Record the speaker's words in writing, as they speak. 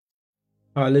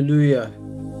Hallelujah.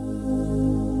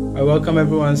 I welcome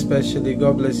everyone specially.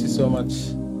 God bless you so much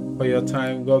for your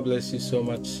time. God bless you so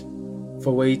much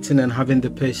for waiting and having the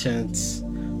patience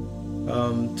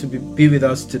to be with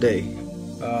us today.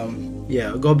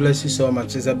 God bless you so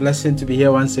much. It's a blessing to be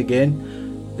here once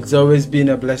again. It's always been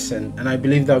a blessing, and I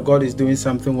believe that God is doing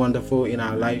something wonderful in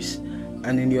our lives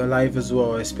and in your life as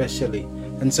well, especially.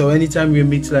 And so anytime we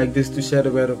meet like this to share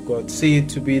the word of God, see it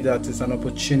to be that it's an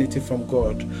opportunity from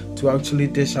God to actually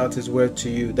dish out his word to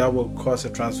you that will cause a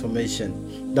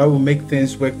transformation, that will make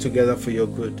things work together for your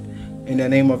good. In the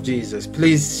name of Jesus,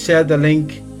 please share the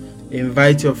link,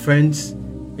 invite your friends,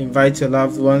 invite your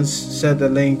loved ones, share the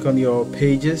link on your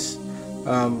pages.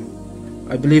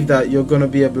 I believe that you're going to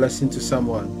be a blessing to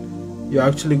someone. You're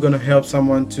actually going to help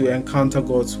someone to encounter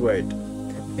God's word.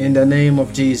 In the name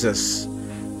of Jesus.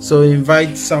 So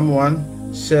invite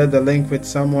someone, share the link with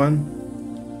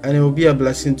someone, and it will be a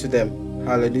blessing to them.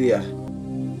 Hallelujah.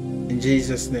 In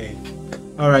Jesus' name.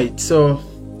 Alright, so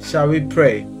shall we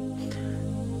pray?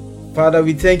 Father,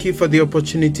 we thank you for the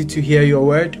opportunity to hear your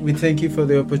word. We thank you for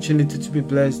the opportunity to be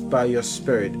blessed by your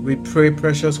spirit. We pray,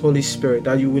 precious Holy Spirit,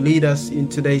 that you will lead us in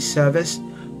today's service.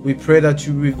 We pray that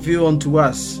you reveal unto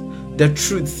us the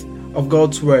truth of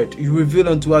God's word. You reveal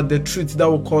unto us the truth that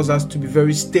will cause us to be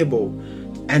very stable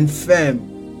and firm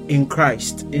in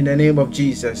Christ. In the name of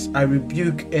Jesus, I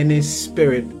rebuke any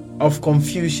spirit of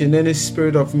confusion, any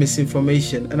spirit of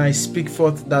misinformation, and I speak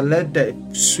forth that let the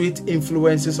sweet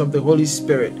influences of the Holy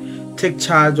Spirit take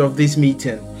charge of this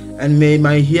meeting, and may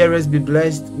my hearers be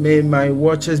blessed, may my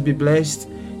watchers be blessed,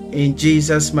 in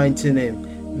Jesus' mighty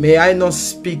name. May I not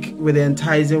speak with the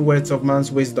enticing words of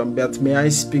man's wisdom, but may I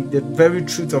speak the very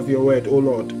truth of your word, O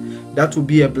Lord. That will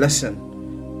be a blessing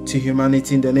to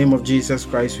humanity. In the name of Jesus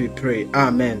Christ we pray.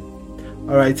 Amen.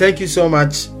 All right, thank you so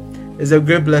much. It's a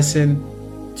great blessing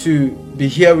to be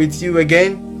here with you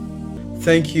again.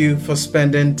 Thank you for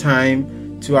spending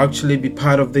time to actually be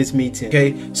part of this meeting.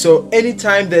 Okay, so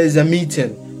anytime there is a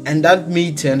meeting and that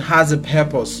meeting has a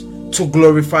purpose to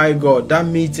glorify God, that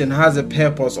meeting has a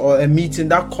purpose, or a meeting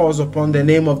that calls upon the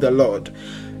name of the Lord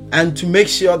and to make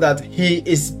sure that he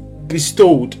is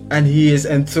bestowed and he is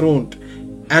enthroned,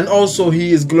 and also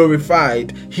he is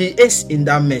glorified. He is in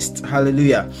that midst.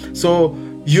 Hallelujah. So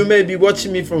you may be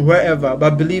watching me from wherever,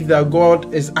 but believe that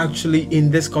God is actually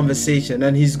in this conversation,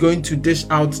 and he's going to dish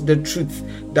out the truth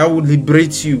that will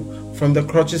liberate you from the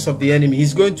clutches of the enemy.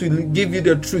 He's going to give you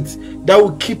the truth that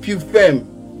will keep you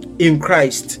firm in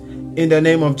Christ, in the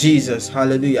name of Jesus.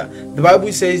 Hallelujah. The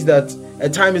Bible says that a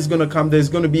time is going to come, there's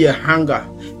going to be a hunger,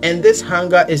 and this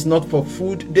hunger is not for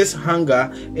food, this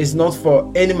hunger is not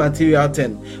for any material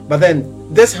thing, but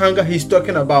then this hunger he's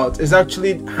talking about is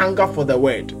actually hunger for the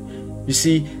word. You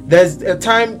see, there's a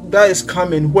time that is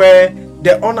coming where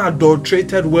the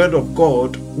unadulterated word of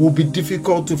God will be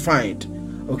difficult to find.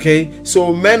 Okay,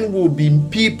 so men will be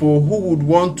people who would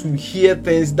want to hear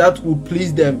things that will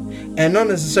please them, and not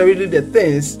necessarily the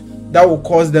things that will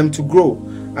cause them to grow.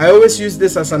 I always use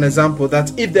this as an example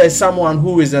that if there is someone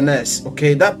who is a nurse,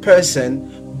 okay, that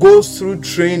person goes through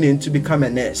training to become a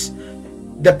nurse.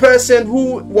 The person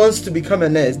who wants to become a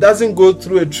nurse doesn't go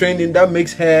through a training that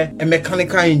makes her a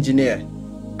mechanical engineer.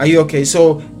 Are you okay?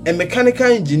 So a mechanical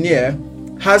engineer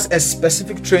has a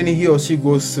specific training he or she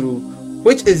goes through,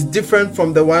 which is different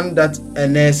from the one that a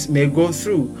nurse may go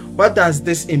through. What does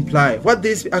this imply? What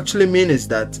this actually means is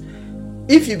that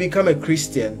if you become a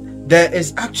Christian, there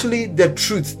is actually the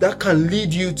truth that can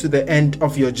lead you to the end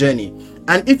of your journey.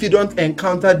 And if you don't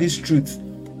encounter this truth,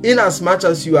 in as much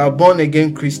as you are born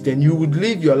again Christian, you would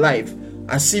live your life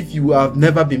as if you have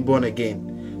never been born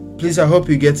again. Please, I hope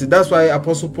you get it. That's why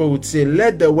Apostle Paul would say,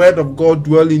 let the word of God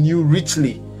dwell in you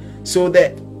richly. So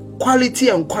the quality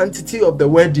and quantity of the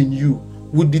word in you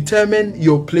would determine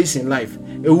your place in life.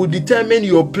 It will determine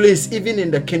your place even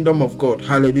in the kingdom of God.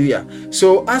 Hallelujah.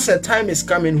 So as a time is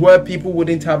coming where people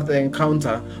wouldn't have the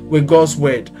encounter with God's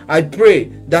word, I pray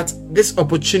that this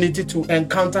opportunity to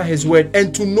encounter his word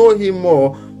and to know him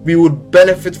more, we would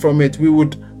benefit from it. We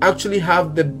would actually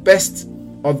have the best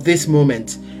of this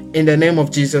moment in the name of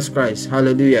Jesus Christ.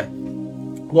 Hallelujah.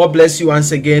 God bless you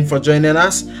once again for joining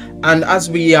us. And as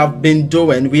we have been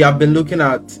doing, we have been looking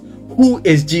at who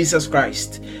is Jesus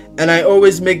Christ. And I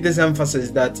always make this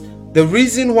emphasis that the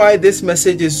reason why this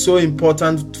message is so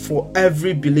important for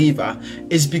every believer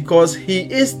is because he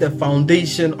is the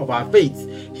foundation of our faith.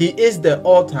 He is the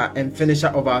author and finisher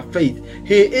of our faith.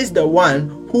 He is the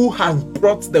one who has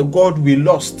brought the God we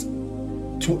lost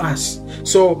to us.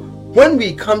 So when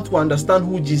we come to understand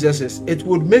who Jesus is, it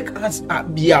would make us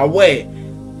be aware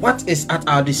what is at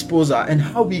our disposal and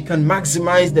how we can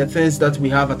maximize the things that we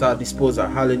have at our disposal.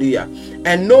 Hallelujah.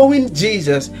 And knowing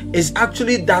Jesus is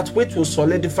actually that which will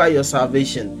solidify your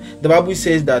salvation. The Bible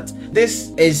says that this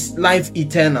is life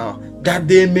eternal, that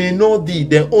they may know thee,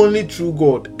 the only true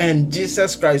God, and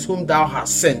Jesus Christ whom thou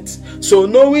hast sent. So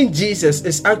knowing Jesus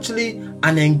is actually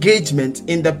an engagement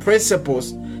in the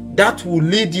principles that will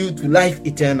lead you to life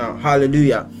eternal.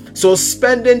 Hallelujah. So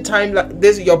spending time like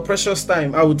this, your precious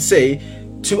time, I would say,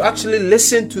 to actually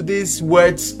listen to these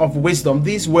words of wisdom,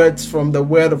 these words from the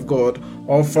Word of God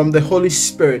or from the Holy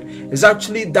Spirit, is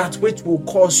actually that which will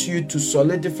cause you to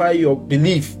solidify your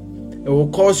belief. It will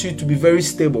cause you to be very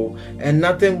stable, and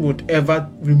nothing would ever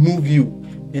remove you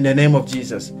in the name of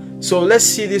Jesus. So let's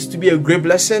see this to be a great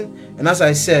blessing. And as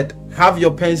I said, have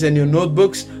your pens and your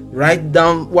notebooks, write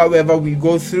down whatever we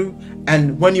go through.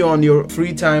 And when you're on your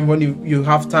free time, when you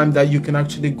have time that you can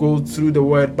actually go through the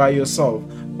Word by yourself,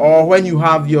 or when you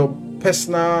have your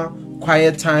personal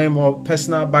quiet time or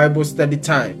personal Bible study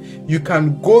time, you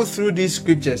can go through these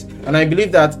scriptures. And I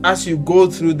believe that as you go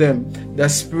through them, the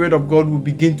Spirit of God will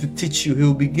begin to teach you. He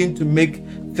will begin to make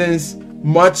things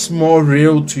much more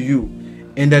real to you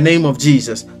in the name of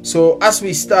Jesus. So as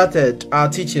we started our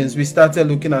teachings, we started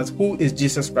looking at who is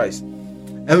Jesus Christ.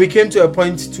 And we came to a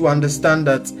point to understand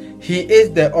that He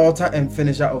is the author and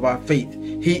finisher of our faith.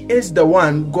 He is the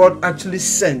one God actually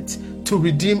sent to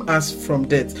redeem us from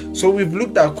death. So we've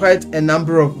looked at quite a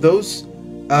number of those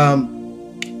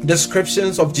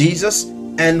descriptions of Jesus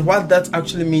and what that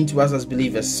actually means to us as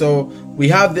believers. So we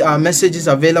have our messages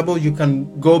available. You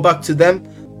can go back to them.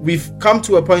 We've come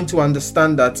to a point to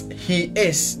understand that He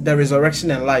is the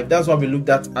resurrection and life. That's what we looked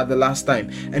at the last time.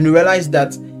 And we realized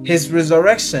that His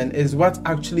resurrection is what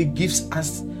actually gives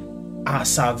us our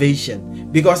salvation.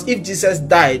 Because if Jesus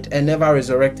died and never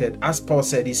resurrected, as Paul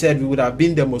said, he said we would have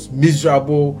been the most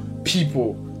miserable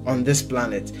people on this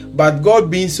planet. But God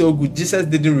being so good, Jesus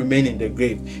didn't remain in the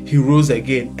grave. He rose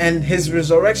again, and His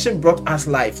resurrection brought us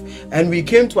life. And we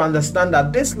came to understand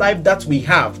that this life that we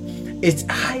have is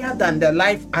higher than the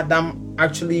life Adam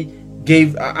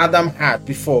had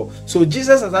before. So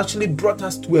Jesus has actually brought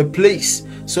us to a place.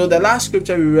 So the last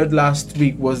scripture we read last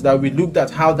week was that we looked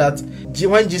at how that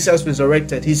when Jesus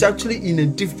resurrected, He's actually in a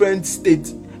different state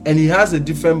and He has a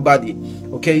different body.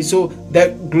 Okay, so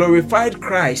the glorified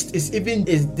Christ is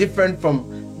different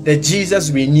from the Jesus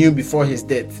we knew before His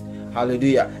death.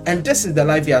 Hallelujah. And this is the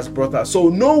life He has brought us. So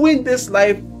knowing this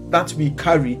life that we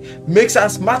carry makes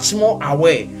us much more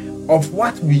aware of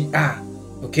what we are.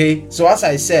 Okay, so as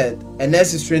I said, a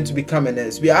nurse is trained to become a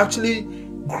nurse. We are actually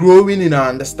growing in our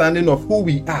understanding of who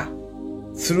we are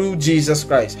through Jesus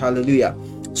Christ. Hallelujah.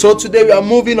 So today we are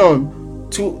moving on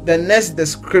to the next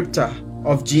descriptor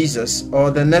of Jesus,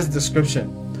 or the next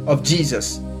description of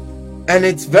Jesus. And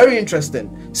it's very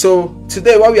interesting. So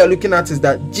today what we are looking at is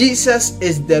that Jesus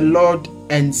is the Lord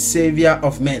and Savior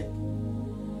of men.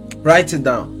 Write it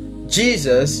down.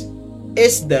 Jesus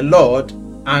is the Lord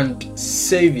and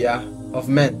Savior of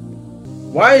men.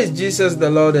 Why is Jesus the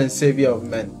Lord and Savior of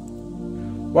men?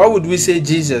 Why would we say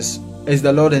Jesus is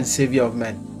the Lord and Savior of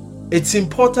men? It's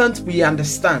important we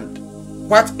understand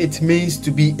what it means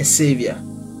to be a Savior.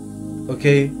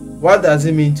 Okay, what does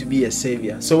it mean to be a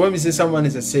Savior? So when we say someone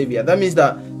is a Savior, that means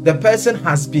that the person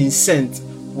has been sent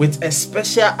with a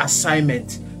special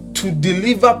assignment to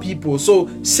deliver people. So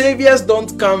Saviors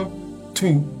don't come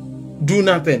to do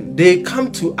nothing. They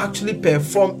come to actually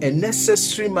perform a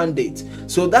necessary mandate.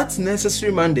 So that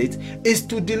necessary mandate is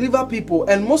to deliver people,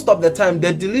 and most of the time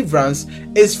the deliverance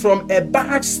is from a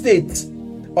bad state,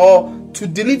 or to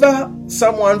deliver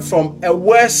someone from a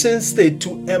worsened state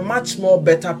to a much more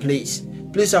better place.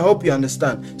 Please, I hope you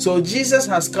understand. So Jesus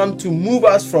has come to move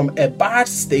us from a bad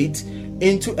state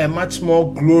into a much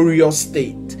more glorious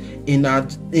state in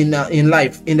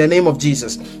life, in the name of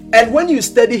Jesus. And when you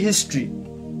study history,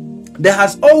 there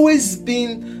has always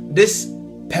been this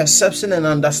perception and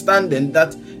understanding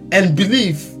that, and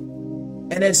belief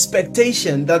and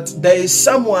expectation that there is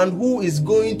someone who is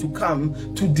going to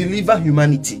come to deliver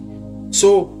humanity.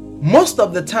 So most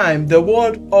of the time, the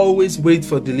world always waits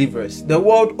for deliverers. The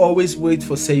world always waits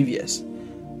for saviors.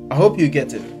 I hope you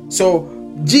get it. So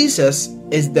Jesus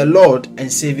is the Lord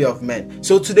and Savior of men.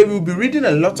 So today we'll be reading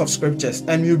a lot of scriptures,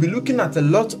 and we'll be looking at a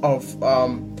lot of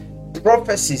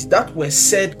prophecies that were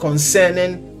said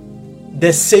concerning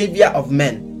the Savior of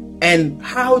men and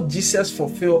how Jesus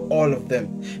fulfilled all of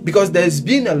them. Because there's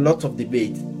been a lot of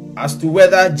debate as to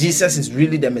whether Jesus is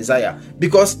really the Messiah.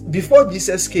 Because before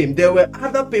Jesus came, there were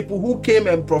other people who came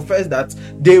and professed that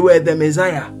they were the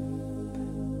Messiah.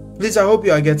 Please, I hope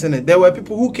you are getting it. There were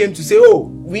people who came to say, oh,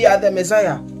 we are the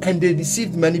Messiah, and they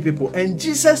deceived many people. And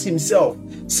Jesus himself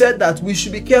said that we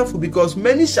should be careful, because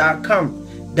many shall come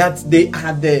that they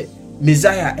are the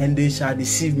Messiah, and they shall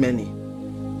deceive many.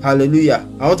 Hallelujah.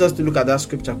 I want us to look at that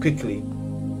scripture quickly.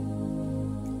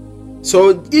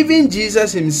 So even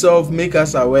Jesus himself make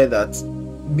us aware that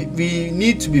we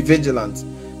need to be vigilant,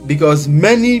 because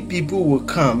many people will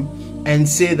come and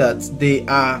say that they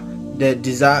are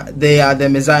the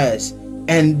Messiahs,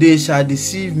 and they shall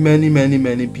deceive many, many,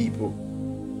 many people.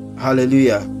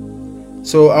 Hallelujah.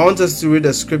 So I want us to read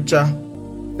the scripture.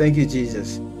 Thank you,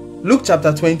 Jesus. Luke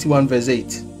chapter 21 verse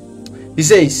 8. He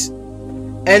says,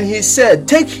 and he said,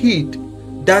 take heed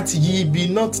that ye be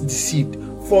not deceived,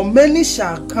 for many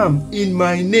shall come in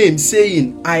my name,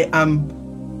 saying, I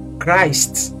am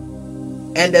Christ,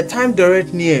 and the time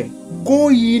draweth near. Go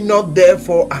ye not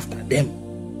therefore after them.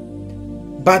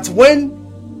 But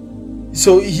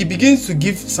so he begins to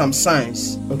give some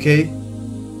signs, okay?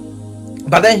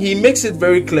 But then he makes it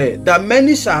very clear that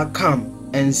many shall come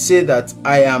and say that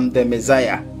I am the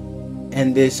Messiah,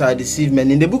 and they shall deceive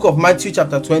many. In the book of Matthew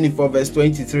chapter 24 verse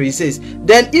 23, he says,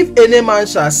 then if any man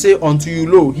shall say unto you,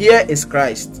 lo, here is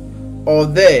Christ, or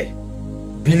there,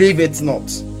 believe it not.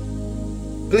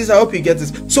 Please, I hope you get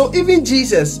this. So even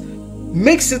Jesus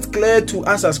makes it clear to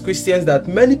us as Christians that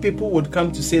many people would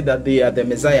come to say that they are the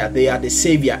Messiah, they are the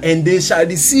Savior, and they shall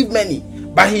deceive many.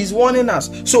 But he's warning us.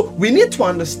 So we need to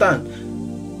understand,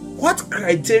 what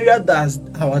criteria does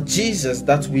our Jesus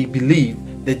that we believe,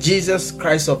 the Jesus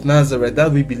Christ of Nazareth that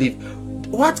we believe,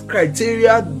 what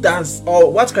criteria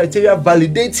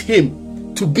validates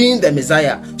him to being the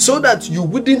Messiah, so that you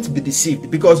wouldn't be deceived?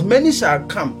 Because many shall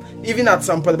come, even at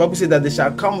some point the Bible says that they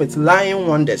shall come with lying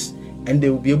wonders, and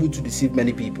they will be able to deceive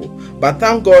many people. But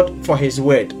thank God for his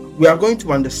word. We are going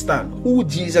to understand who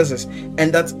Jesus is,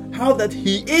 and how that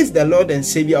he is the Lord and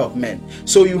Savior of men.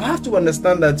 So you have to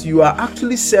understand that you are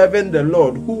actually serving the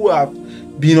Lord, who have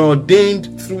been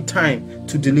ordained through time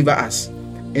to deliver us,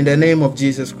 in the name of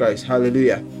Jesus Christ.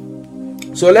 Hallelujah.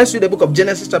 So let's read the book of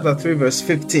Genesis chapter 3 verse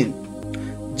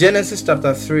 15. Genesis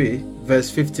chapter 3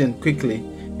 verse 15 quickly.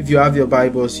 If you have your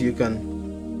Bibles, you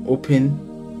can open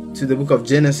to the book of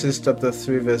Genesis chapter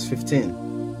 3 verse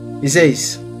 15. He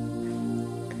says,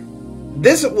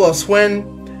 this was when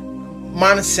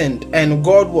man sinned, and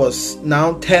God was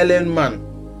now telling man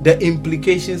the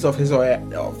implications of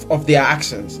their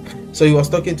actions. So he was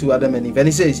talking to Adam and Eve, and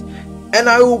he says, and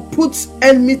I will put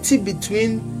enmity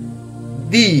between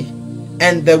thee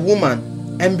and the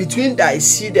woman, and between thy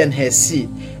seed and her seed,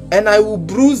 and I will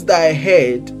bruise thy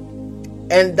head,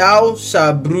 and thou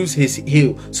shalt bruise his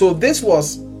heel. So this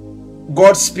was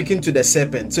God speaking to the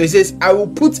serpent. So he says, I will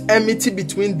put enmity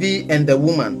between thee and the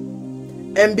woman,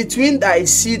 and between thy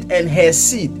seed and her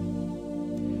seed,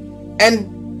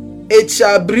 and it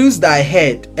shall bruise thy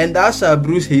head, and thou shalt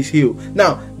bruise his heel.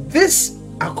 Now, this,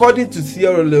 according to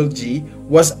theology,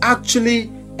 was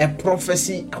actually a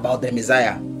prophecy about the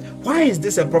Messiah. Why is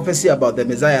this a prophecy about the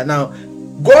Messiah? Now,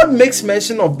 God makes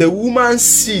mention of the woman's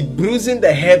seed bruising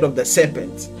the head of the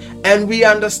serpent. And we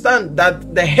understand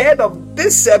that the head of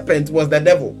this serpent was the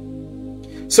devil.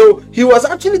 So he was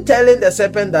actually telling the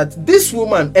serpent that this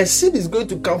woman, a seed is going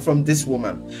to come from this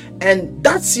woman. And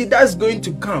that seed that's going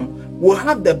to come will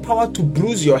have the power to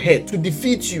bruise your head, to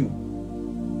defeat you.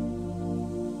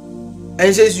 And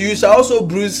he says, you shall also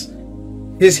bruise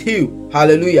his heel.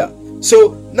 Hallelujah.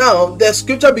 So now the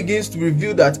scripture begins to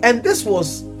reveal that. And this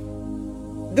was,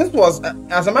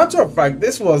 as a matter of fact,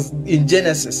 this was in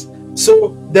Genesis.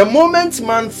 So the moment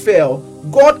man fell,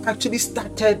 God actually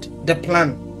started the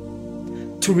plan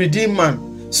to redeem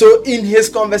man. So in his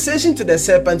conversation to the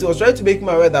serpent, he was trying to make him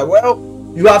aware that, well,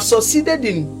 you have succeeded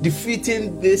in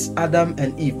defeating this Adam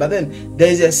and Eve, but then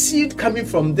there is a seed coming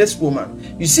from this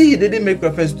woman. You see, he didn't make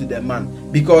reference to the man,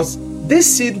 because this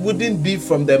seed wouldn't be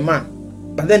from the man,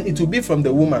 but then it will be from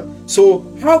the woman. So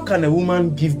how can a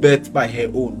woman give birth by her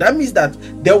own? That means that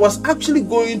there was actually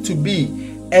going to be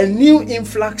a new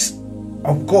influx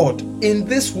of God in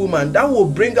this woman that will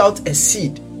bring out a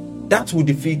seed that will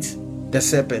defeat the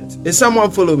serpent. Is someone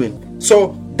following?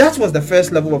 So that was the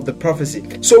first level of the prophecy.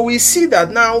 So we see that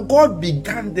now God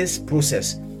began this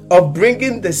process of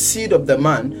bringing the seed of the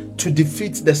man to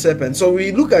defeat the serpent. So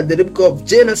we look at the book of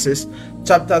Genesis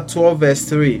chapter 12 verse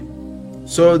 3.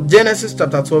 So Genesis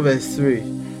chapter 12 verse 3.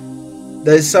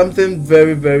 There is something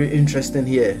very, very interesting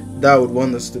here that I would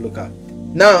want us to look at.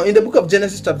 Now in the book of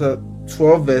Genesis chapter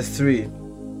 12 verse 3,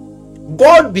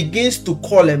 God begins to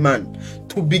call a man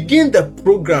to begin the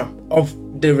program of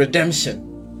the redemption,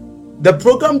 the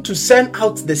program to send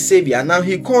out the Savior. Now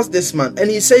he calls this man and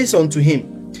he says unto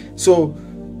him, so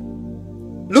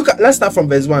let's start from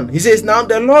verse 1. He says, now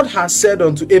the Lord has said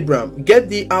unto Abram, get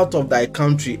thee out of thy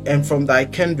country and from thy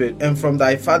kindred and from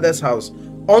thy father's house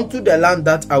unto the land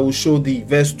that I will show thee.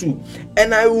 Verse 2,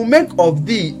 and I will make of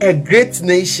thee a great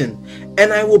nation,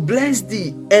 and I will bless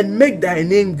thee and make thy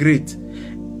name great,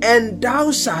 and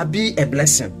thou shalt be a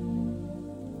blessing.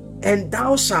 And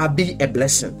thou shalt be a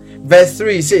blessing. Verse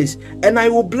 3 says, and I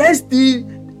will bless thee,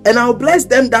 and I will bless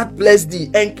them that bless thee,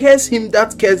 and curse him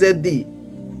that curseth thee.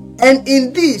 And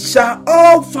in thee shall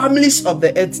all families of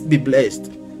the earth be blessed.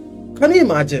 Can you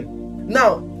imagine?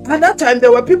 Now, at that time,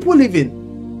 there were people living.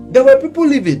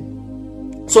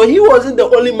 So he wasn't the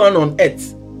only man on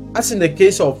earth, as in the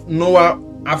case of Noah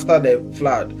after the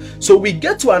flood. So we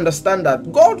get to understand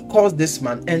that God calls this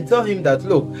man and tell him that,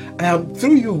 look, I am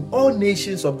through you, all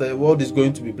nations of the world is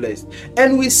going to be blessed.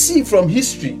 And we see from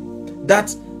history that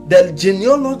the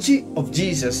genealogy of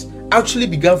Jesus actually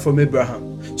began from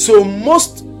Abraham. So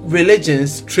most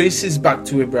religions traces back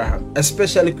to Abraham,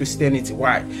 especially Christianity.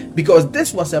 Why? Because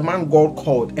this was a man God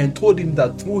called and told him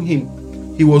that through him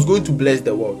he was going to bless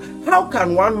the world. How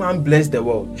can one man bless the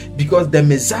world? Because the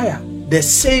Messiah, the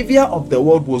Savior of the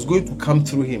world, was going to come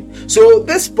through him. So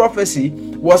this prophecy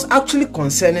was actually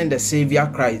concerning the Savior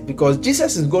Christ, because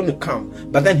Jesus is going to come,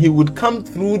 but then he would come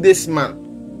through this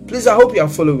man. Please, I hope you are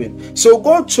following. So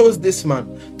God chose this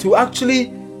man to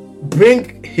actually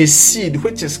bring his seed,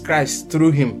 which is Christ,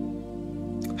 through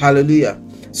him. Hallelujah.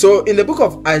 So in the book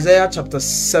of Isaiah chapter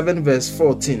 7 verse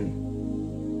 14,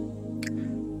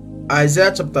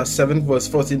 Isaiah chapter 7 verse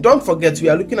 14, don't forget we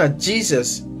are looking at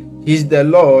Jesus. He's the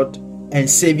Lord and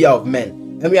Savior of men,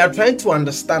 and we are trying to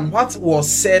understand what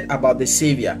was said about the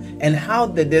Savior and how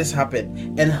did this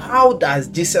happen, and how does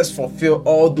Jesus fulfill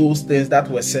all those things that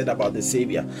were said about the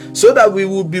Savior, so that we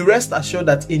will be rest assured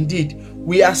that indeed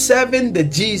we are serving the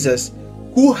Jesus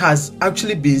who has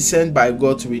actually been sent by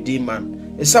God to redeem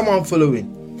man. Is someone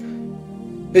following?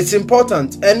 It's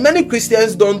important, and many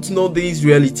Christians don't know these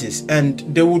realities, and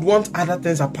they would want other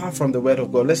things apart from the word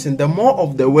of God. Listen, the more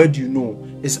of the word you know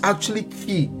is actually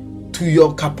key to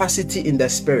your capacity in the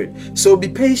spirit. So be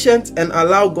patient and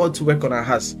allow God to work on our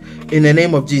hearts in the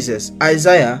name of Jesus.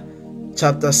 Isaiah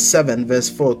chapter 7 verse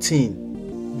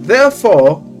 14.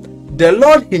 Therefore the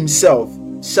Lord himself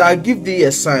shall give thee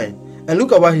a sign. And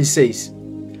look at what he says.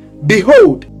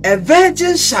 Behold, a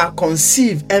virgin shall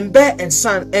conceive and bear a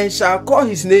son, and shall call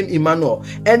his name Emmanuel.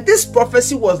 And this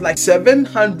prophecy was like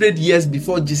 700 years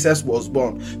before Jesus was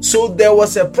born. So there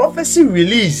was a prophecy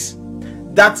release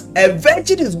that a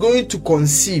virgin is going to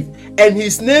conceive, and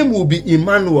his name will be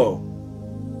Emmanuel.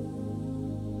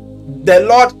 The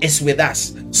Lord is with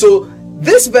us. So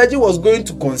this virgin was going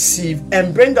to conceive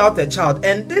and bring out a child,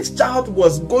 and this child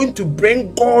was going to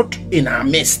bring God in our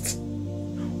midst.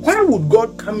 Why would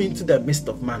God come into the midst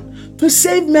of man? To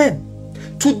save men,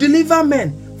 to deliver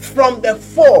men from the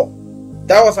fall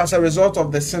that was as a result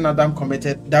of the sin Adam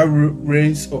committed that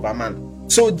reigns over man.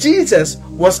 So Jesus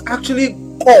was actually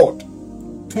called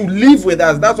to live with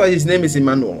us. That's why his name is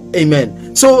Emmanuel.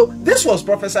 Amen. So this was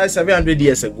prophesied 700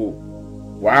 years ago.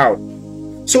 Wow.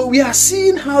 So we are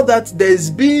seeing how that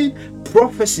there's been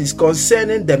prophecies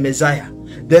concerning the Messiah.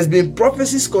 There's been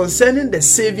prophecies concerning the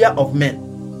Savior of men.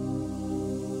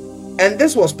 And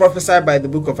this was prophesied by the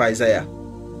book of Isaiah.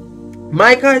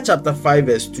 Micah chapter 5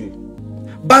 verse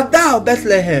 2. But thou,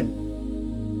 Bethlehem,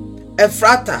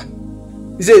 Ephratah,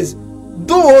 he says,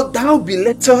 though thou be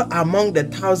little among the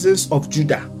thousands of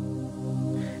Judah,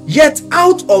 yet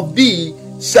out of thee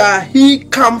shall he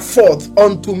come forth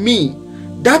unto me,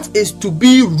 that is to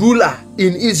be ruler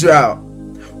in Israel,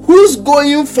 whose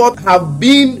going forth have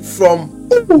been from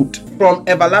old, from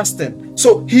everlasting.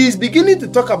 So he is beginning to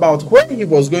talk about where he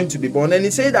was going to be born, and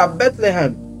he said that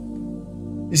Bethlehem,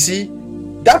 you see,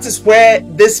 that is where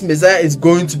this Messiah is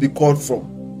going to be called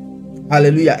from.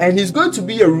 Hallelujah. And he's going to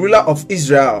be a ruler of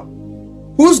Israel,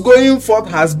 whose going forth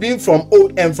has been from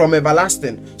old and from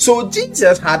everlasting. So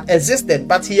Jesus had existed,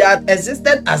 but he had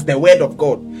existed as the word of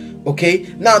God.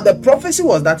 Okay, now the prophecy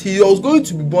was that he was going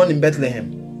to be born in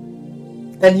Bethlehem,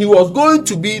 and he was going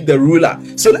to be the ruler.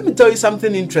 So let me tell you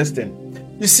something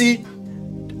interesting. You see,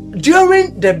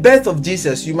 during the birth of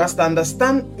Jesus, you must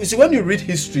understand, you see, when you read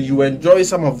history, you enjoy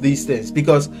some of these things,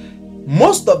 because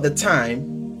most of the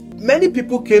time, many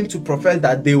people came to profess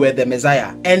that they were the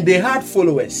Messiah, and they had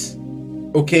followers.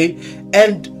 Okay,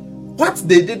 and what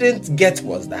they didn't get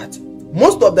was that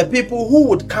most of the people who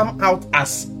would come out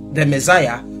as the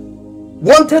Messiah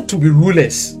wanted to be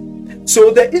rulers.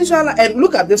 So the Israelite, and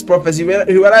look at this prophecy, he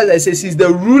realized that it says he's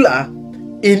the ruler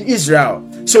in Israel.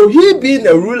 So he being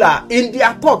a ruler, in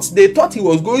their thoughts, they thought he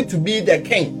was going to be the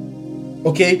king.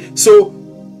 Okay, so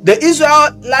The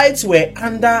Israelites were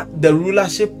under the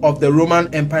rulership of the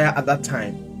Roman Empire at that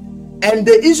time. And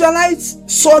the Israelites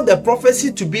saw the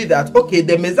prophecy to be that, okay,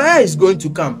 the Messiah is going to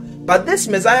come, but this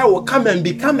Messiah will come and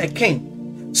become a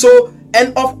king. So,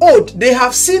 and of old, they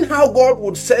have seen how God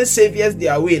would send saviors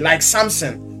their way, like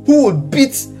Samson, who would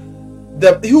beat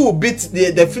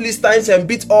the Philistines and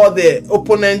beat all the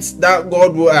opponents that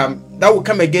God will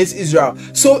come against Israel.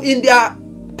 So in their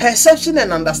perception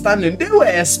and understanding, they were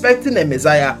expecting a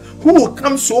Messiah who will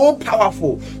come so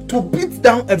powerful to beat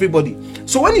down everybody.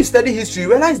 So when you study history, you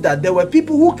realize that there were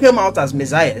people who came out as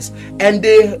messiahs, and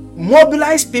they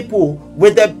mobilized people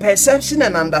with the perception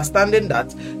and understanding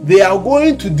that they are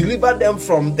going to deliver them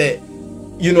from the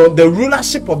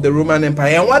rulership of the Roman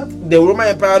Empire. And what the Roman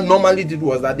Empire normally did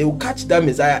was that they will catch the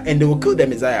Messiah and they will kill the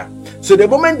Messiah. So the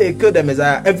moment they kill the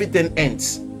Messiah, everything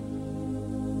ends.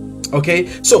 Okay,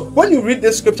 so when you read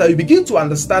this scripture, you begin to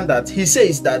understand that he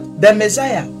says that the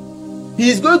Messiah, he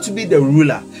is going to be the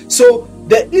ruler. So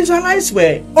the Israelites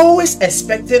were always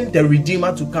expecting the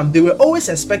Redeemer to come. They were always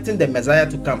expecting the Messiah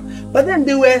to come. But then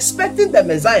they were expecting the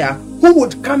Messiah who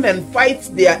would come and fight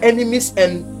their enemies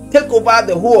and take over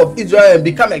the whole of Israel and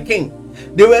become a king.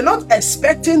 They were not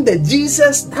expecting the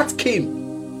Jesus that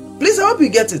came. Please, I hope you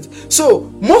get it. So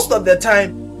most of the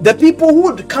time, the people who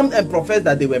would come and profess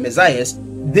that they were messiahs,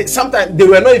 sometimes they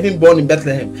were not even born in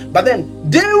Bethlehem, but then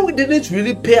they didn't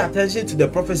really pay attention to the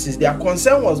prophecies. Their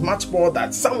concern was much more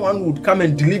that someone would come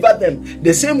and deliver them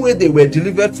the same way they were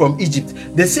delivered from Egypt,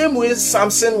 the same way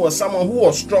Samson was someone who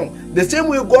was strong, the same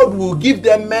way God will give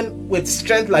them men with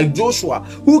strength like Joshua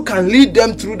who can lead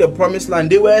them through the promised land.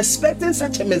 They were expecting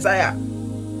such a Messiah.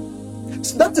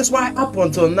 So that is why up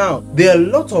until now there are a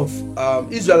lot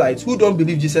of Israelites who don't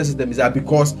believe Jesus is the Messiah,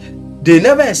 because they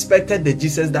never expected the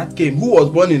Jesus that came, who was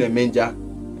born in a manger.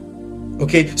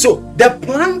 Okay, so the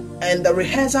plan and the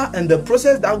rehearsal and the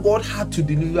process that God had to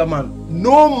deliver man,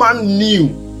 no man knew.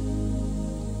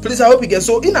 Please, I hope you get.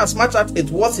 So in as much as it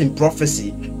was in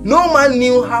prophecy, no man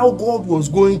knew how God was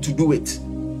going to do it.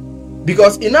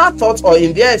 Because in our thoughts or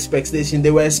in their expectation,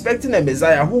 they were expecting a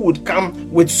Messiah who would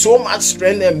come with so much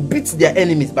strength and beat their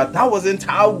enemies. But that wasn't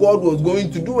how God was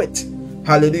going to do it.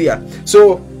 Hallelujah.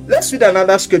 So let's read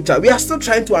another scripture. We are still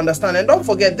trying to understand. And don't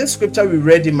forget, this scripture we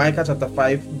read in Micah chapter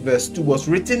 5 verse 2 was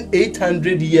written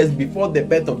 800 years before the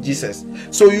birth of Jesus.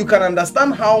 So you can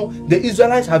understand how the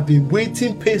Israelites have been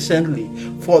waiting patiently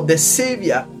for the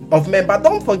Savior of men. But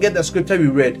don't forget the scripture we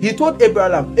read. He told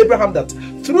Abraham that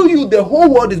through you the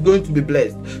whole world is going to be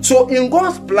blessed. So in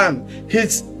God's plan,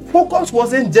 his focus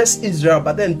wasn't just Israel,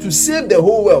 but then to save the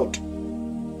whole world.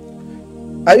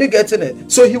 Are you getting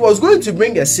it? So he was going to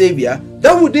bring a savior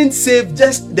that wouldn't save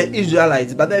just the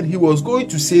Israelites, but then he was going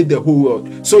to save the whole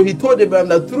world. So he told Abraham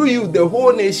that through you the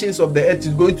whole nations of the earth is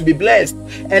going to be blessed.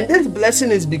 And this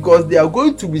blessing is because they are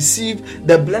going to receive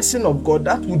the blessing of God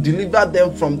that will deliver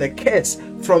them from the curse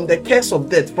of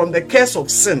death, from the curse of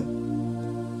sin.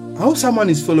 I hope someone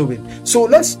is following. So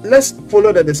let's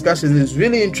follow the discussion. It's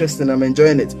really interesting. I'm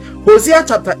enjoying it. Hosea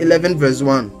chapter 11 verse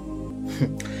 1.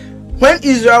 When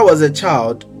Israel was a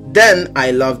child, then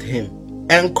I loved him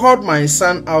and called my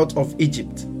son out of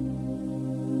Egypt.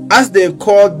 As they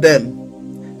called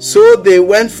them, so they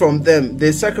went from them.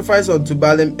 They sacrificed unto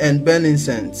Baalim and burnt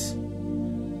incense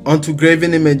unto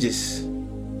graven images.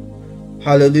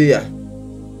 Hallelujah.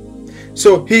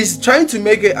 So he's trying to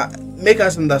make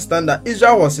us understand that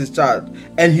Israel was his child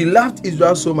and he loved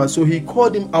Israel so much, so he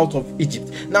called him out of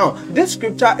Egypt. Now, this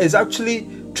scripture is actually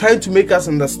trying to make us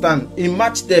understand in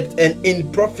much depth and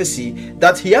in prophecy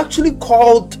that he actually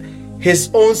called his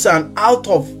own son out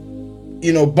of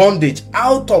bondage,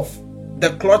 out of the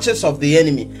clutches of the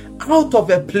enemy, out of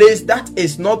a place that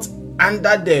is not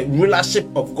under the rulership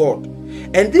of God.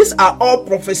 And these are all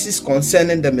prophecies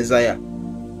concerning the Messiah.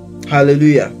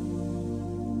 Hallelujah.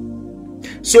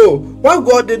 So what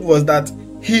God did was that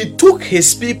he took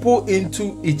his people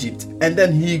into Egypt and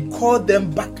then he called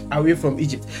them back away from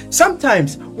Egypt.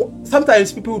 Sometimes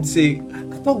people would say,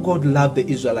 I thought God loved the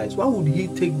Israelites. Why would he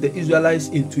take the Israelites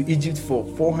into Egypt for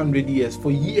 400 years, for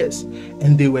years,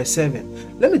 and they were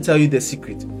serving? Let me tell you the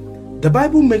secret. The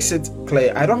Bible makes it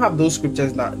clear. I don't have those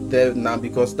scriptures now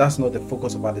because that's not the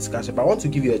focus of our discussion, but I want to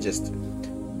give you a gist.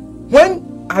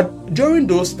 During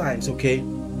those times, okay,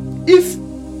 if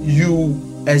you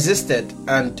existed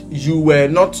and you were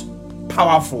not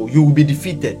powerful, you will be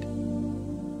defeated.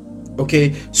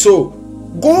 Okay, so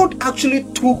God actually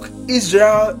took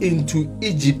Israel into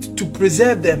Egypt to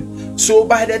preserve them. So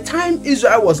by the time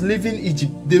Israel was leaving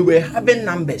Egypt, they were having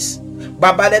numbers.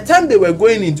 But by the time they were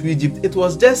going into Egypt, it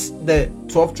was just the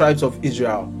 12 tribes of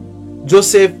Israel,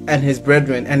 Joseph and his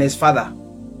brethren and his father.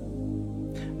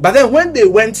 But then when they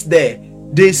went there,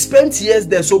 they spent years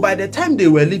there. So by the time they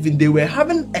were leaving, they were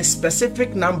having a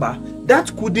specific number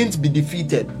that couldn't be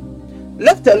defeated.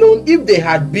 Left alone, if they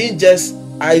had been just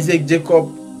Jacob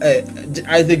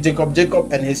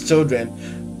and his children,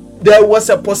 there was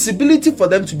a possibility for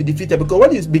them to be defeated, because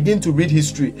when you begin to read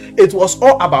history, it was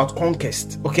all about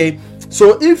conquest. Okay,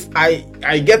 so if I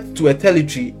get to a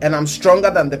territory and I'm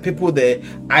stronger than the people there,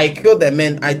 I kill the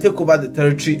men, I take over the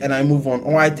territory and I move on,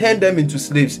 or I turn them into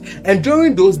slaves. And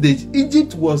during those days,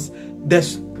 Egypt was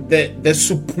the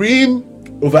supreme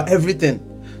over everything,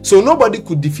 so nobody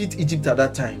could defeat Egypt at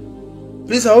that time.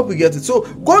 Please, I hope you get it. So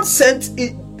God sent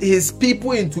his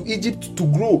people into Egypt to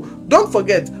grow. Don't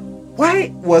forget,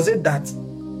 why was it that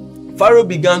Pharaoh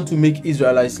began to make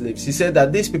Israelite slaves? He said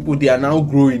that these people, they are now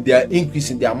growing, they are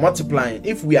increasing, they are multiplying.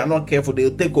 If we are not careful,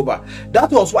 they'll take over.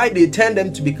 That was why they turned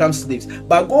them to become slaves.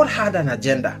 But God had an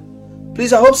agenda.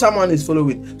 Please, I hope someone is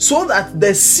following. So that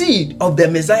the seed of the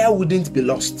Messiah wouldn't be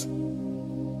lost.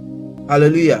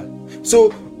 Hallelujah.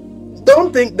 So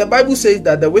don't think, the Bible says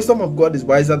that the wisdom of God is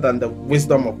wiser than the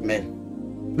wisdom of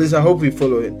men. Please, I hope we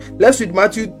follow it. Let's read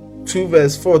Matthew 2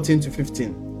 verse 14 to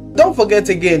 15. Don't forget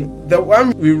again, the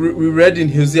one we read in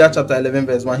Hosea chapter 11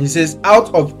 verse 1. He says,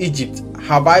 out of Egypt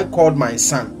have I called my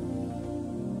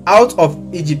son. Out of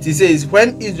Egypt, he says,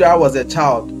 when Israel was a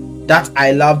child, that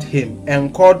I loved him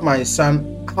and called my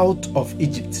son out of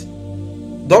Egypt.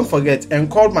 Don't forget, and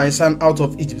called my son out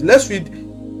of Egypt. Let's read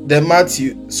the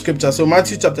Matthew scripture. So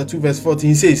Matthew chapter 2 verse 14,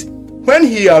 he says, when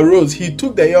he arose, he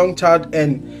took the young child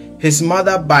and his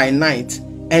mother by night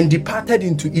and departed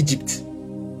into Egypt.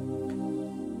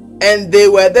 And they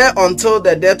were there until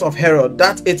the death of Herod,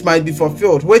 that it might be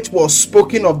fulfilled, which was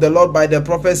spoken of the Lord by the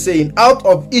prophet, saying, out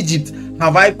of Egypt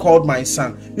have I called my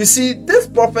son. You see, this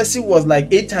prophecy was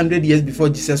like 800 years before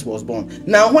Jesus was born.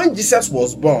 Now, when Jesus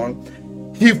was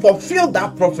born, he fulfilled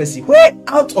that prophecy. Where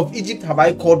out of Egypt have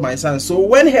I called my son? So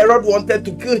when Herod wanted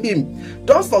to kill him,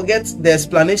 don't forget the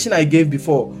explanation I gave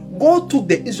before. God took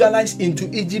the Israelites into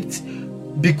Egypt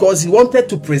because he wanted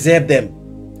to preserve them.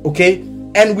 Okay?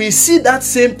 And we see that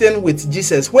same thing with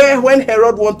Jesus, where when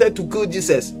Herod wanted to kill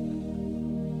Jesus,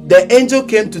 the angel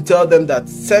came to tell them that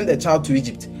send a child to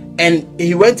Egypt. And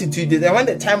he went into Egypt. And when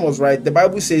the time was right, the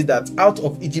Bible says that out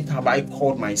of Egypt have I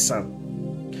called my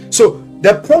son. So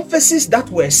the prophecies that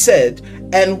were said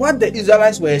and what the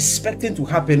Israelites were expecting to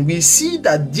happen, we see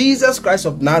that Jesus Christ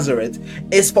of Nazareth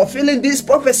is fulfilling these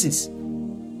prophecies.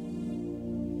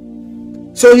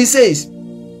 So he says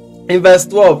in verse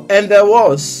 12, and there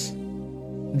was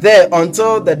there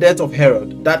until the death of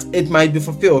Herod, that it might be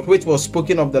fulfilled, which was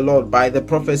spoken of the Lord by the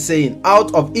prophet, saying,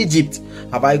 out of Egypt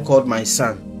have I called my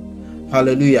son.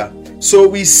 Hallelujah. So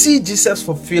we see Jesus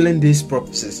fulfilling these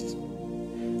prophecies.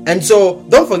 And so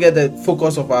don't forget the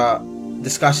focus of our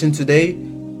discussion today.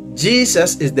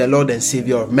 Jesus is the Lord and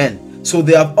Savior of men. So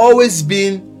there have always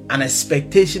been an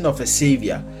expectation of a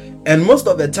Savior. And most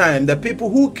of the time, the people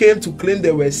who came to claim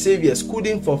they were saviors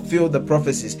couldn't fulfill the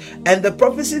prophecies. And the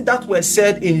prophecies that were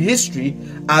said in history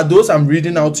are those I'm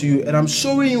reading out to you. And I'm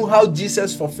showing you how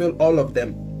Jesus fulfilled all of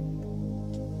them.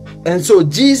 And so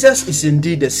Jesus is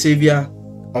indeed the Savior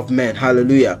of men.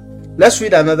 Hallelujah. Let's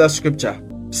read another scripture.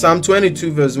 Psalm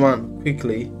 22 verse 1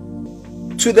 quickly.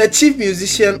 To the chief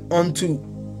musician unto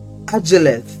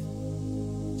Ageleth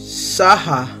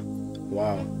Shaha.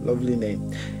 Wow, lovely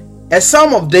name. A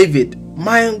psalm of David.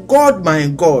 My God,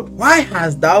 why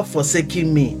hast thou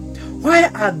forsaken me? Why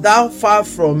art thou far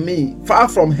from me, far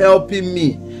from helping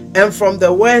me, and from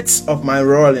the words of my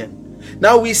rolling?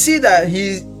 Now we see that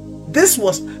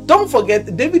don't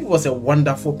forget, David was a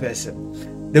wonderful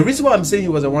person. The reason why I'm saying he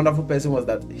was a wonderful person was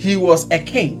that he was a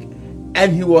king,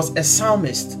 and he was a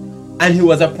psalmist, and he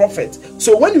was a prophet.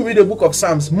 So when you read the book of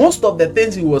Psalms, most of the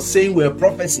things he was saying were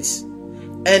prophecies.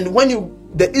 And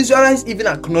the Israelites even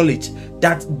acknowledge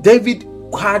that David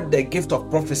had the gift of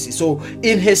prophecy. So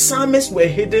in his psalms were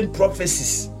hidden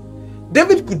prophecies.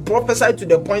 David could prophesy to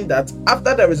the point that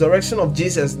after the resurrection of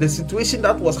Jesus, the situation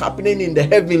that was happening in the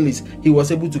heavenlies, he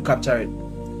was able to capture it.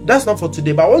 That's not for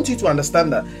today, but I want you to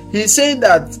understand that he's saying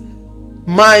that,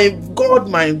 my God,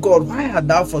 why art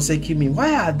thou forsaken me?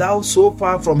 Why art thou so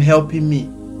far from helping me,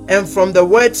 and from the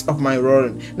words of my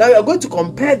roaring? Now we are going to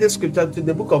compare this scripture to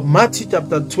the book of Matthew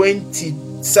chapter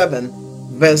 27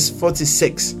 verse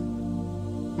 46.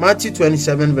 Matthew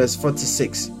 27 verse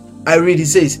 46. I read, it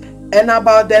says, and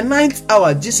about the 9th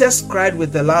hour Jesus cried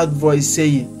with a loud voice,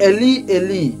 saying, Eli,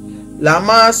 Eli,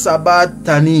 lama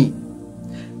sabachthani.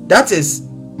 That is,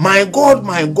 my God,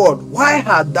 why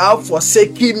hast thou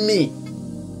forsaken me?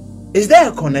 Is there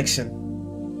a connection?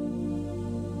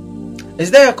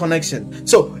 Is there a connection?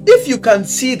 So if you can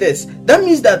see this, that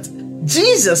means that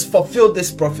Jesus fulfilled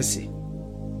this prophecy.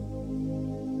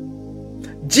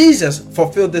 Jesus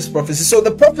fulfilled this prophecy. So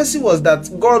the prophecy was that,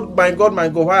 God, my God,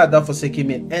 why art thou forsaking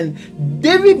me? And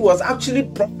David was actually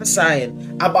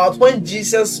prophesying about when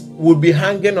Jesus would be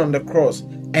hanging on the cross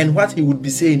and what he would be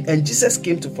saying. And Jesus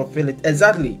came to fulfill it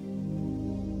exactly.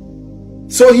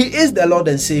 So he is the Lord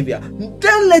and Savior.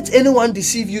 Don't let anyone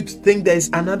deceive you to think there is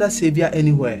another Savior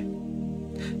anywhere.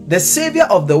 The Savior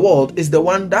of the world is the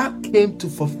one that came to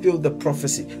fulfill the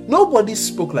prophecy. Nobody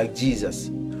spoke like Jesus.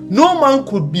 No man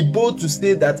could be bold to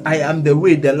say that I am the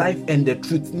way, the life, and the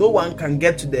truth. No one can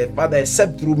get to the Father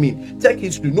except through me. Check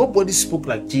history. Nobody spoke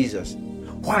like Jesus.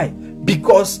 Why?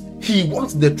 Because he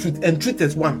wants the truth, and truth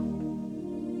is one.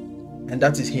 And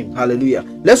that is him. Hallelujah.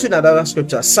 Let's read another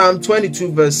scripture. Psalm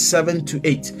 22 verse 7 to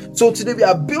 8. So today we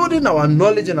are building our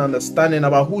knowledge and understanding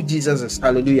about who Jesus is.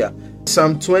 Hallelujah.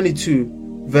 Psalm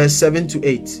 22 verse 7 to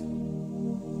 8.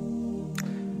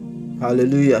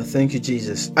 Hallelujah. Thank you,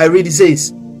 Jesus. I read, it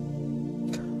says,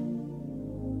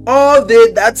 all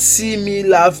they that see me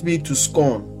laugh me to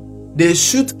scorn. They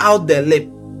shoot out their lip.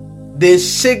 They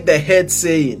shake their head,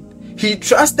 saying, he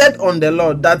trusted on the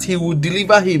Lord that he would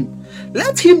deliver him.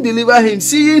 Let him deliver him,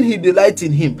 seeing he delights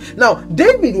in him. Now,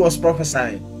 David was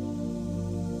prophesying.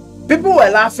 People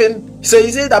were laughing. So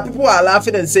he said that people are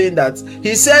laughing and saying that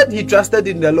he said he trusted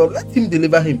in the Lord. Let him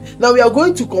deliver him. Now, we are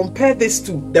going to compare this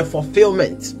to the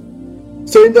fulfillment.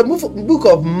 So in the book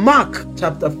of Mark,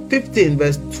 chapter 15,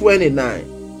 verse 29.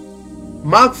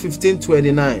 Mark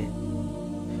 15:29,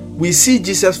 we see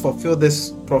Jesus fulfill this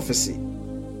prophecy.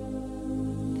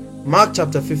 Mark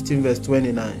chapter 15 verse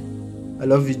 29. I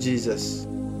love you, Jesus.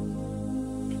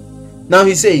 Now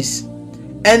he says,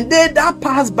 and they that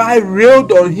passed by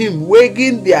railed on him,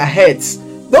 wagging their heads.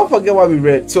 Don't forget what we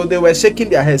read. So they were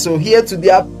shaking their heads. So here to they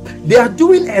are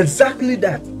doing exactly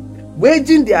that,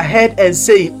 wagging their head and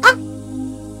saying, thou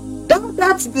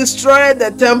that destroyed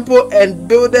the temple and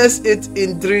buildest it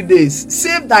in 3 days,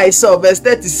 save thyself. Verse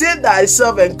 30, save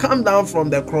thyself and come down from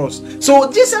the cross.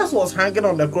 So Jesus was hanging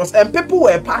on the cross and people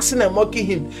were passing and mocking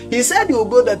him. He said he will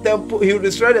build the temple, he will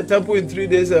destroy the temple in 3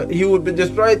 days, he would be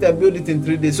destroyed and build it in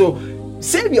 3 days. So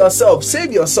save yourself,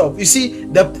 save yourself. You see,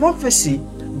 the prophecy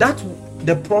that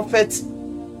the prophet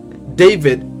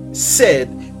David said,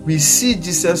 we see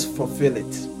Jesus fulfill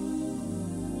it.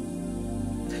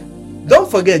 Don't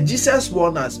forget, Jesus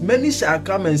warned us, many shall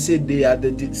come and say they are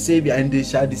the Savior, and they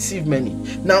shall deceive many.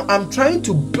 Now, I'm trying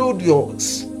to build your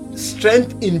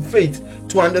strength in faith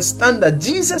to understand that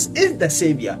Jesus is the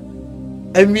Savior,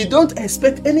 and we don't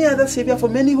expect any other Savior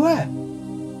from anywhere.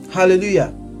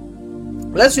 Hallelujah.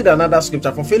 Let's read another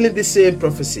scripture fulfilling the same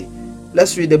prophecy.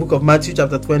 Let's read the book of Matthew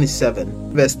chapter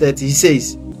 27 verse 30. He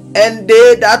says, and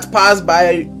they that passed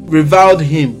by reviled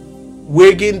him,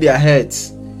 wagging their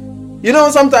heads. You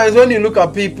know, sometimes when you look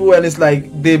at people and it's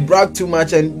like they brag too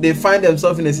much and they find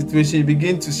themselves in a situation, you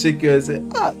begin to shake your head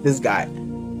and say, this guy,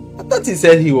 I thought he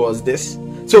said he was this.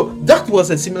 So that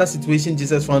was a similar situation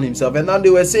Jesus found himself. And now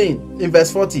they were saying in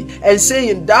verse 40, and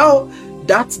saying, thou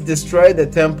that destroyed the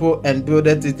temple and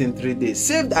builded it in 3 days,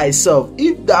 save thyself,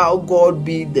 if thou God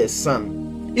be the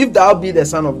Son. If thou be the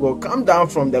Son of God, come down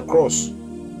from the cross.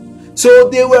 So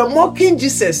they were mocking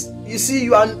Jesus. You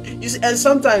see, and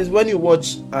sometimes when you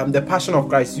watch the Passion of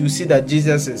Christ, you see that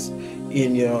Jesus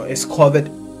is covered.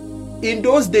 In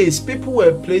those days, people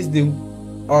were placed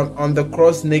on the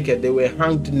cross naked. They were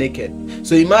hanged naked.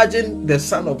 So imagine the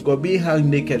Son of God being hung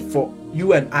naked for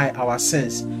you and I, our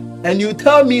sins. And you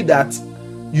tell me that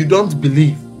you don't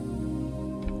believe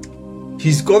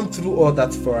he's gone through all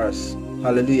that for us.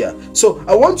 Hallelujah. So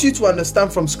I want you to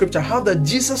understand from scripture how that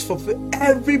Jesus fulfilled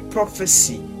every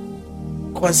prophecy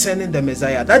concerning the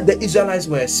Messiah that the Israelites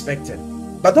were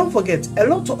expecting. But don't forget, a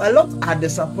lot are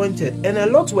disappointed, and a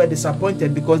lot were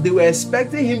disappointed because they were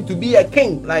expecting him to be a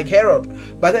king like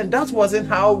Herod. But then that wasn't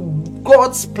how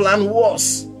God's plan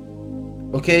was.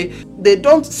 Okay,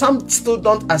 some still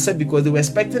don't accept because they were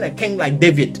expecting a king like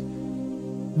David.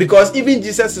 Because even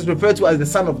Jesus is referred to as the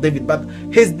son of David, but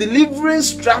his deliverance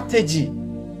strategy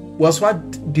was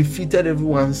what defeated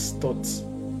everyone's thoughts.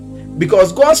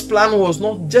 Because God's plan was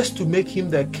not just to make him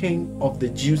the king of the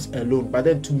Jews alone, but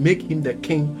then to make him the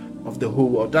king of the whole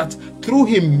world. That through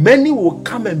him, many will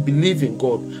come and believe in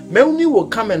God. Many will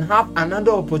come and have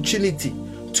another opportunity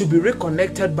to be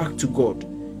reconnected back to God.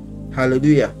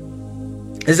 Hallelujah.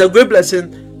 It's a great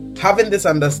blessing having this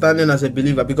understanding as a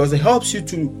believer, because it helps you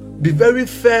to be very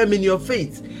firm in your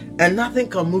faith, and nothing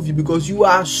can move you because you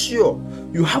are sure,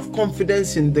 you have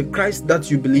confidence in the Christ that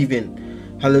you believe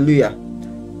in. Hallelujah.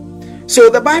 So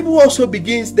the Bible also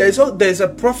begins, there's a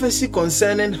prophecy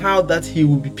concerning how that he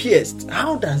will be pierced.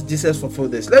 How does Jesus fulfill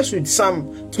this? Let's read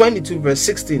Psalm 22 verse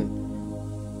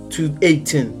 16 to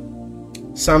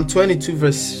 18. Psalm 22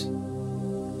 verse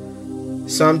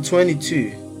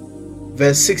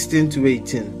 16 to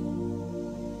 18.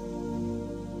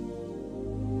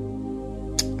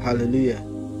 Hallelujah.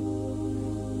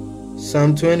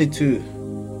 Psalm 22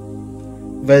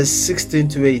 verse 16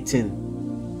 to 18.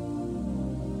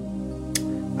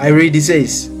 I read, it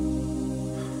says,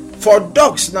 for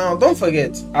dogs, now don't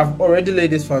forget, I've already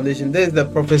laid this foundation. There's the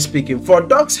prophet speaking. For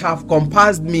dogs have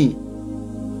compassed me,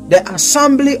 the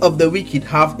assembly of the wicked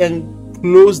have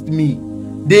enclosed me.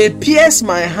 They pierce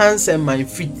my hands and my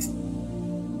feet.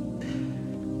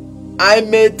 I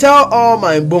may tell all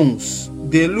my bones,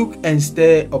 they look and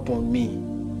stare upon me.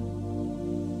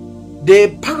 They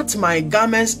part my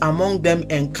garments among them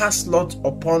and cast lot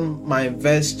upon my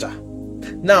vesture.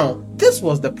 Now, this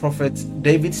was the prophet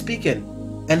David speaking.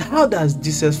 And how does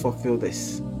Jesus fulfill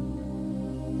this?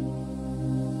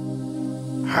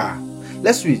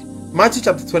 Let's read Matthew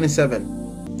chapter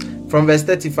 27 from verse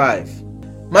 35.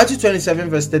 Matthew 27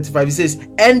 verse 35, it says,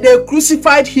 and they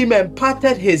crucified him and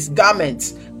parted his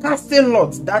garments, casting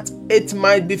lots, that it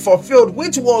might be fulfilled,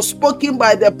 which was spoken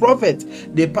by the prophet.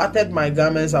 They parted my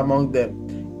garments among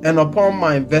them, and upon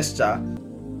my vesture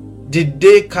did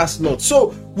they cast lots.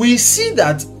 So we see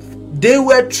that they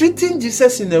were treating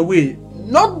Jesus in a way,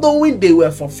 not knowing they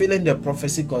were fulfilling the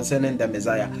prophecy concerning the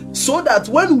Messiah, so that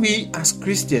when we as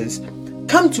Christians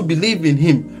come to believe in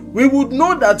him, we would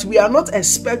know that we are not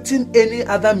expecting any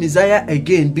other Messiah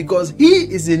again, because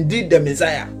he is indeed the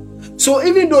Messiah. So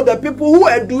even though the people who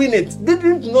were doing it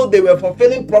didn't know they were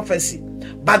fulfilling prophecy,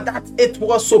 but that it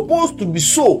was supposed to be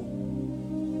so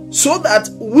that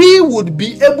we would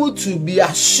be able to be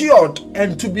assured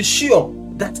and to be sure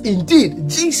that indeed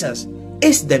Jesus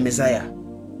is the Messiah.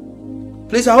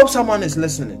 Please, I hope someone is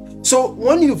listening. So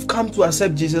when you've come to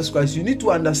accept Jesus Christ, you need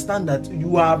to understand that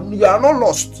you are not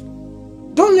lost.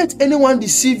 Don't let anyone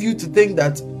deceive you to think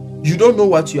that you don't know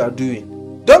what you are doing.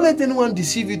 Don't let anyone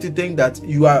deceive you to think that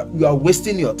you are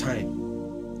wasting your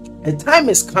time. A time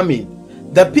is coming.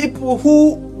 The people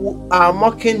who are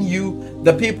mocking you,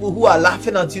 the people who are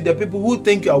laughing at you, the people who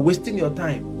think you are wasting your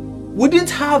time, wouldn't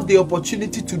have the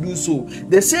opportunity to do so.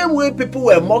 The same way people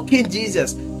were mocking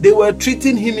Jesus, they were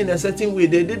treating him in a certain way.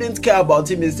 They didn't care about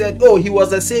him. They said, oh, he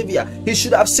was a savior, he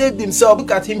should have saved himself.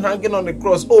 Look at him hanging on the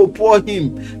cross. Oh, poor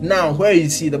him. Now, where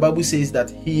is he? The Bible says that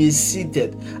he is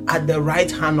seated at the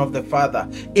right hand of the Father,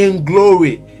 in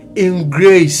glory, in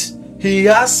grace. He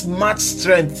has much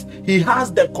strength. He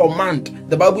has the command.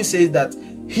 The Bible says that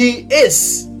he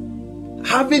is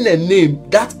having a name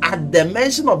that at the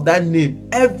mention of that name,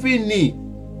 every knee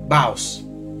bows.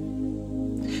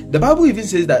 The Bible even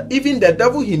says that even the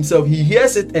devil himself, he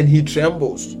hears it and he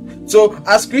trembles. So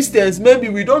as Christians, maybe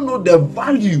we don't know the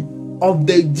value of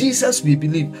the Jesus we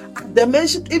believe. At the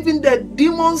mention, even the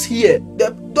demons here.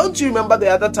 Don't you remember the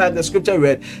other time the scripture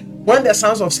read, when the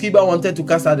sons of Sceva wanted to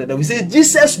cast out the devil, he said,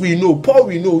 Jesus we know, Paul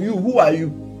we know, you, who are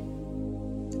you?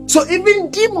 So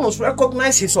even demons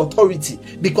recognize his authority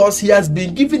because he has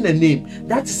been given a name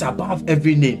that is above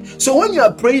every name. So when you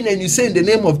are praying and you say in the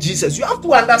name of Jesus, you have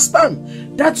to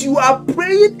understand that you are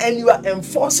praying and you are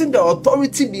enforcing the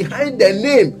authority behind the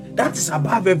name that is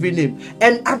above every name.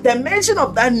 And at the mention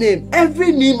of that name,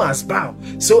 every knee must bow.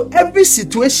 So every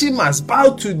situation must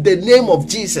bow to the name of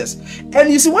Jesus. And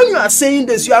you see, when you are saying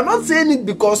this, you are not saying it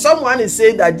because someone is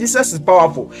saying that Jesus is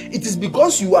powerful. It is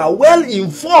because you are well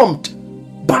informed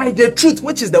by the truth,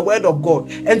 which is the word of God.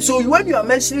 And so when you are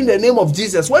mentioning the name of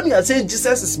Jesus, when you are saying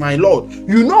Jesus is my Lord,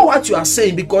 you know what you are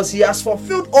saying because he has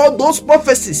fulfilled all those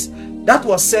prophecies that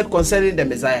was said concerning the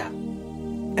Messiah.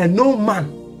 And no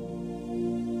man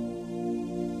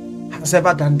has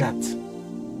ever done that.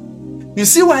 You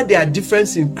see why there are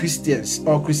difference in Christians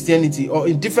or Christianity or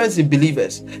in difference in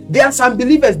believers. There are some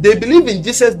believers, they believe in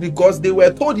Jesus because they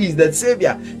were told he is the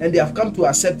Savior and they have come to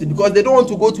accept it because they don't want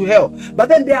to go to hell. But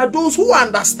then there are those who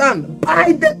understand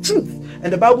by the truth.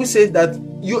 And the Bible says that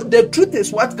the truth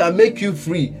is what can make you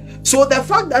free. So the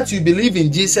fact that you believe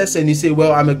in Jesus and you say,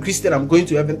 well, I'm a Christian, I'm going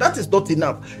to heaven, that is not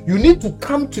enough. You need to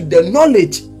come to the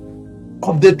knowledge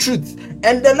of the truth.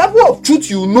 And the level of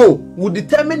truth you know will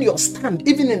determine your stand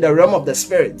even in the realm of the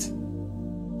spirit.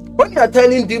 When you are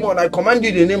telling demon, I command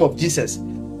you in the name of Jesus,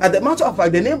 as a matter of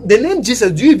fact, the name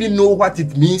Jesus, do you even know what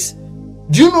it means?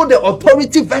 Do you know the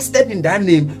authority vested in that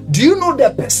name? Do you know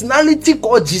the personality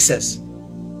called Jesus?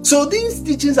 So these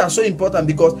teachings are so important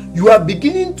because you are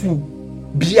beginning to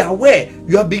be aware,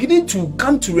 you are beginning to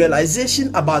come to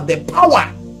realization about the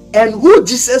power and who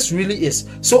Jesus really is.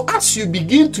 So as you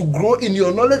begin to grow in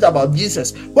your knowledge about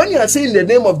Jesus, when you are saying the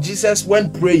name of Jesus when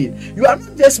praying, you are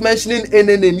not just mentioning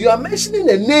any name, you are mentioning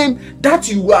a name that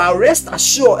you are rest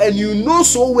assured and you know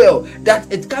so well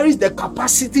that it carries the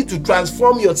capacity to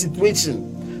transform your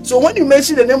situation. So when you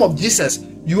mention the name of Jesus,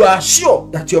 you are sure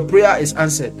that your prayer is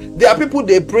answered. There are people,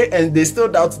 they pray and they still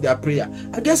doubt their prayer.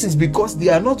 I guess it's because they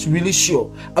are not really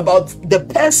sure about the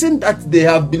person that they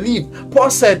have believed.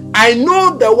 Paul said, I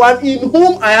know the one in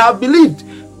whom I have believed.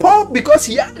 Paul, because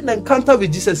he had an encounter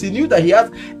with Jesus, he knew that he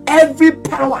had every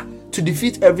power to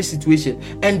defeat every situation.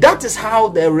 And that is how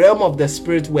the realm of the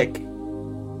spirit works.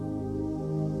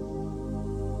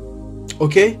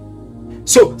 Okay?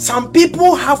 So some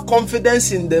people have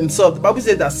confidence in themselves. The Bible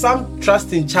says that some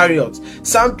trust in chariots,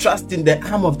 some trust in the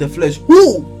arm of the flesh.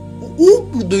 Who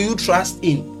do you trust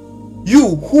in?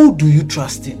 Who do you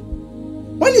trust in?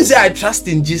 When you say I trust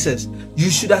in Jesus, you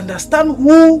should understand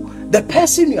who the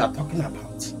person you are talking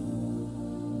about.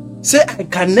 Say I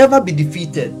can never be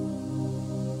defeated.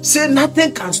 Say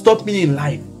nothing can stop me in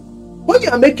life. When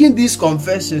you are making these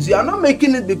confessions, you are not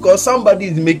making it because somebody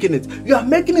is making it. You are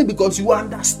making it because you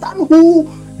understand who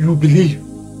you believe.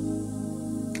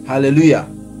 Hallelujah.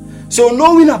 So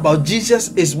knowing about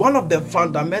Jesus is one of the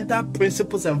fundamental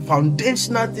principles and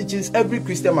foundational teachings every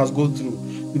Christian must go through.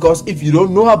 Because if you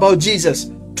don't know about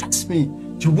Jesus, trust me,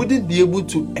 you wouldn't be able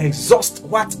to exhaust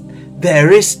what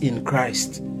there is in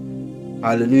Christ.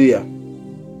 Hallelujah.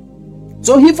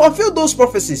 So he fulfilled those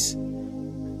prophecies.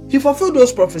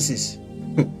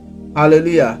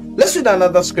 Hallelujah. Let's read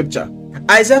another scripture.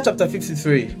 Isaiah chapter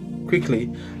 53.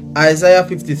 Quickly. Isaiah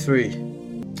 53.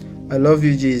 I love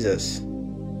you, Jesus.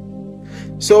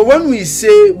 So when we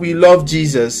say we love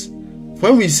Jesus,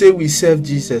 when we say we serve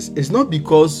Jesus, it's not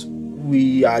because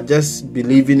we are just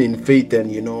believing in faith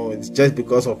and it's just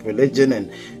because of religion, and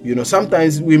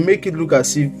sometimes we make it look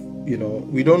as if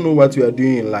we don't know what we are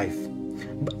doing in life.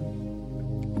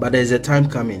 But there's a time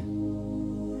coming.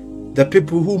 The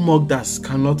people who mocked us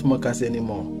cannot mock us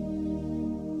anymore.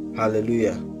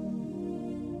 Hallelujah.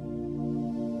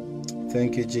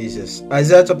 Thank you, Jesus.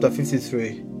 Isaiah chapter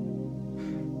 53.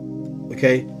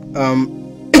 Okay.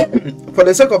 For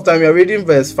the sake of time, we are reading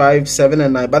verse 5, 7,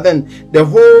 and 9. But then the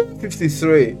whole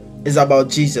 53 is about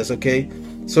Jesus, okay?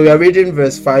 So we are reading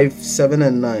verse 5, 7,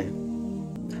 and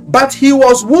 9. But he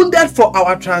was wounded for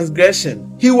our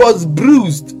transgression. He was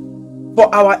bruised for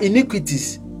our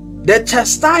iniquities. The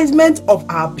chastisement of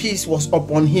our peace was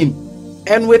upon him,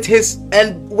 and with his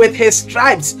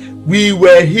stripes we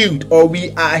were healed, or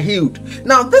we are healed.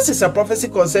 Now this is a prophecy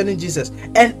concerning Jesus,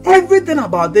 and everything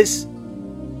about this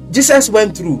Jesus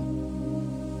went through.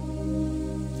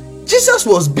 Jesus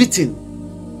was beaten.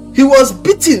 He was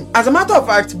beaten. As a matter of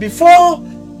fact, before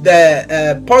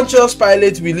the Pontius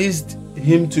Pilate released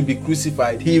him to be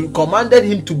crucified, he commanded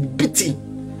him to be beaten.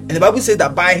 And the Bible says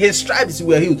that by his stripes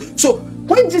we were healed. So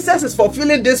when Jesus is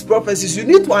fulfilling these prophecies, you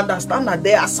need to understand that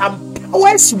there are some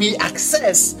powers we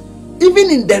access, even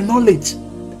in the knowledge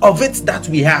of it that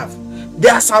we have.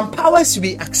 There are some powers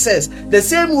we access. The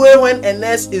same way when a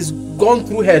nurse is gone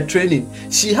through her training,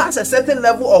 she has a certain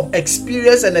level of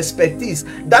experience and expertise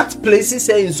that places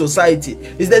her in society.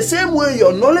 It's the same way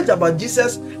your knowledge about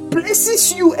Jesus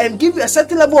places you and gives you a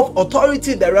certain level of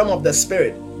authority in the realm of the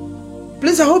spirit.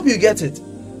 Please, I hope you get it.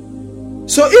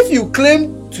 So if you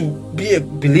claim to be a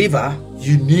believer,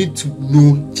 you need to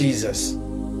know Jesus.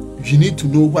 You need to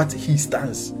know what he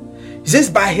stands. He says,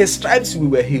 by his stripes we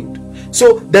were healed.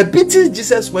 So the beatings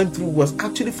Jesus went through was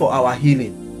actually for our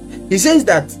healing. He says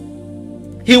that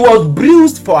he was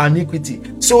bruised for iniquity.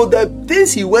 So the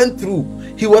things he went through,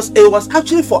 it was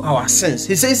actually for our sins.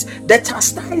 He says the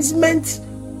chastisement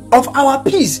of our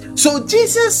peace. So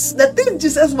the thing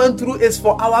Jesus went through is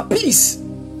for our peace.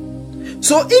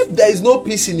 So if there is no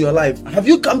peace in your life, have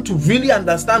you come to really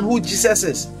understand who Jesus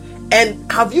is?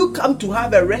 And have you come to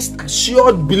have a rest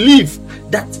assured belief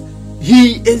that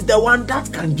he is the one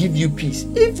that can give you peace?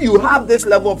 If you have this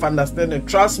level of understanding,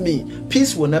 trust me,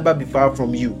 peace will never be far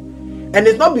from you. And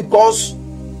it's not because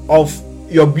of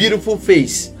your beautiful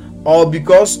face or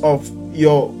because of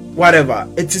your whatever.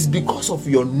 It is because of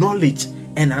your knowledge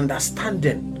and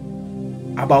understanding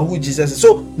about who Jesus is.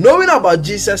 So knowing about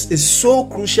Jesus is so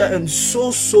crucial and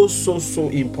so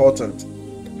important.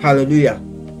 Hallelujah.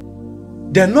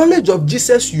 The knowledge of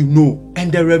Jesus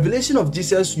and the revelation of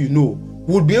Jesus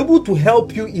will be able to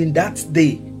help you in that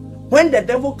day when the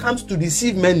devil comes to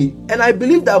deceive many. And I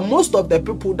believe that most of the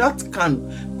people that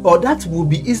can or that will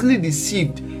be easily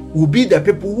deceived will be the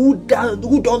people who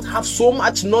don't have so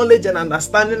much knowledge and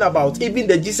understanding about even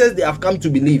the Jesus they have come to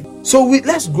believe. So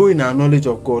let's grow in our knowledge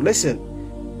of God. Listen,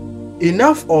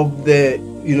 enough of the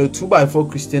 2x4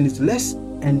 Christianity. Let's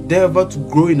endeavor to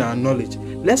grow in our knowledge.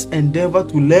 Let's endeavor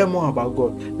to learn more about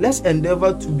God. Let's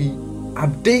endeavor to be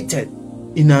updated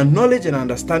in our knowledge and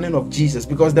understanding of Jesus,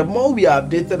 because the more we are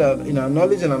updated in our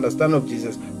knowledge and understanding of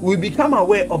Jesus, we become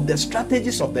aware of the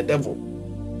strategies of the devil,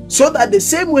 so that the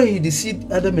same way he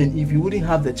deceived Adam and Eve, he wouldn't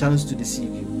have the chance to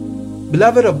deceive you.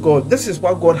 Beloved of God, this is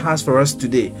what God has for us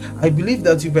today. I believe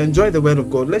that you've enjoyed the word of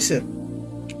God.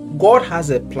 Listen, God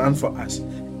has a plan for us,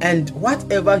 and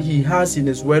whatever he has in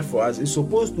his word for us is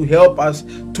supposed to help us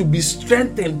to be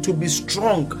strengthened, to be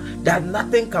strong, that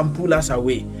nothing can pull us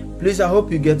away. Please, I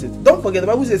hope you get it. Don't forget, the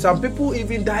Bible says some people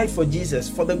even died for Jesus,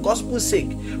 for the gospel's sake.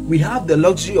 We have the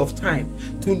luxury of time.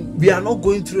 We are not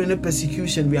going through any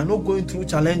persecution. We are not going through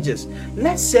challenges.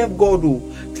 Let's serve God.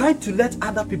 Try to let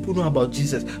other people know about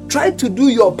Jesus. Try to do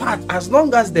your part as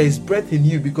long as there is breath in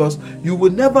you, because you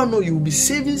will never know. You will be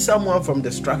saving someone from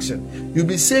destruction. You'll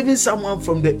be saving someone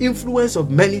from the influence of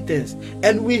many things.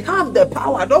 And we have the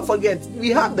power. Don't forget, we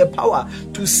have the power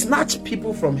to snatch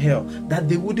people from hell, that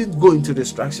they wouldn't go into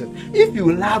destruction. If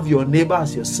you love your neighbor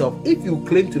as yourself, if you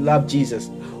claim to love Jesus,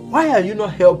 why are you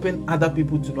not helping other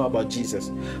people to know about Jesus?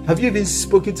 Have you even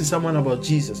spoken to someone about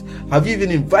Jesus? Have you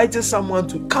even invited someone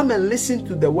to come and listen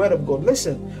to the word of God?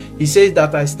 Listen, he says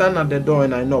that I stand at the door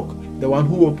and I knock. The one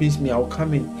who opens me, I will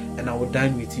come in and I will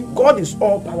dine with you. God is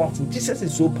all powerful. Jesus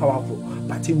is so powerful,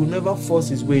 but he will never force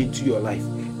his way into your life,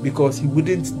 because he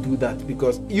wouldn't do that,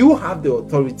 because you have the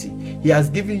authority. He has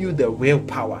given you the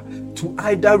willpower to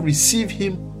either receive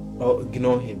him or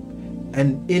ignore him.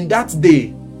 And in that day,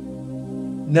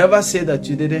 never say that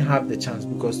you didn't have the chance,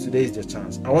 because today is the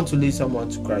chance. I want to lead someone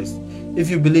to Christ. If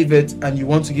you believe it and you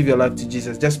want to give your life to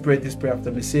Jesus, just pray this prayer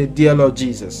after me. Say, Dear Lord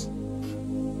Jesus,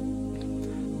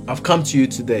 I've come to you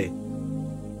today.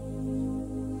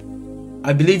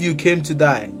 I believe you came to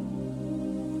die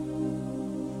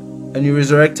and you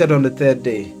resurrected on the third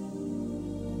day,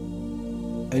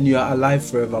 and you are alive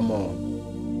forevermore.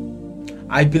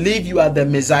 I believe you are the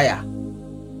Messiah,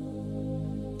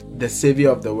 the Savior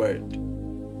of the world.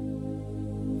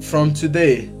 From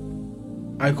today,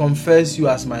 I confess you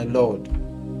as my Lord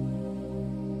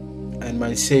and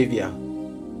my Savior.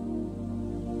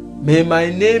 May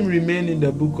my name remain in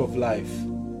the book of life.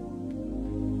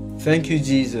 Thank you,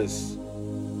 Jesus,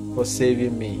 for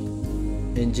saving me.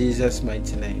 In Jesus'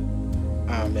 mighty name,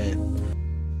 amen.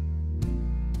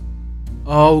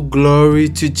 All glory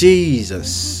to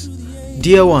Jesus.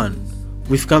 Dear one,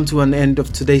 we've come to an end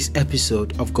of today's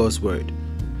episode of God's Word.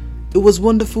 It was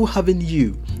wonderful having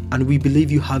you, and we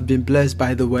believe you have been blessed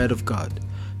by the Word of God.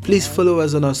 Please follow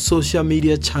us on our social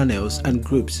media channels and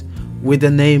groups with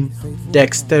the name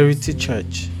Dexterity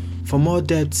Church for more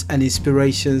depths and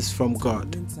inspirations from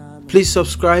God. Please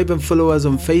subscribe and follow us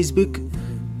on Facebook,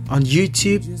 on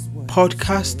YouTube,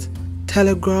 podcast,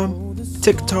 Telegram,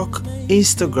 TikTok,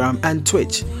 Instagram, and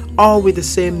Twitch, all with the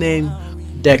same name,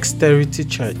 Dexterity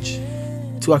Church,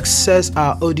 to access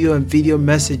our audio and video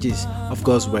messages of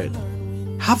God's Word.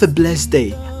 Have a blessed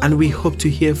day, and we hope to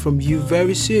hear from you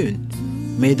very soon.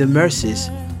 May the mercies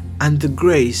and the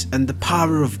grace and the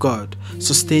power of God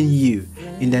sustain you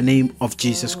in the name of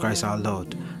Jesus Christ our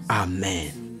Lord.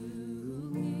 Amen.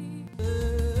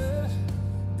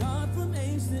 God from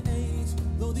age to age,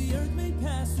 though the earth may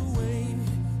pass away.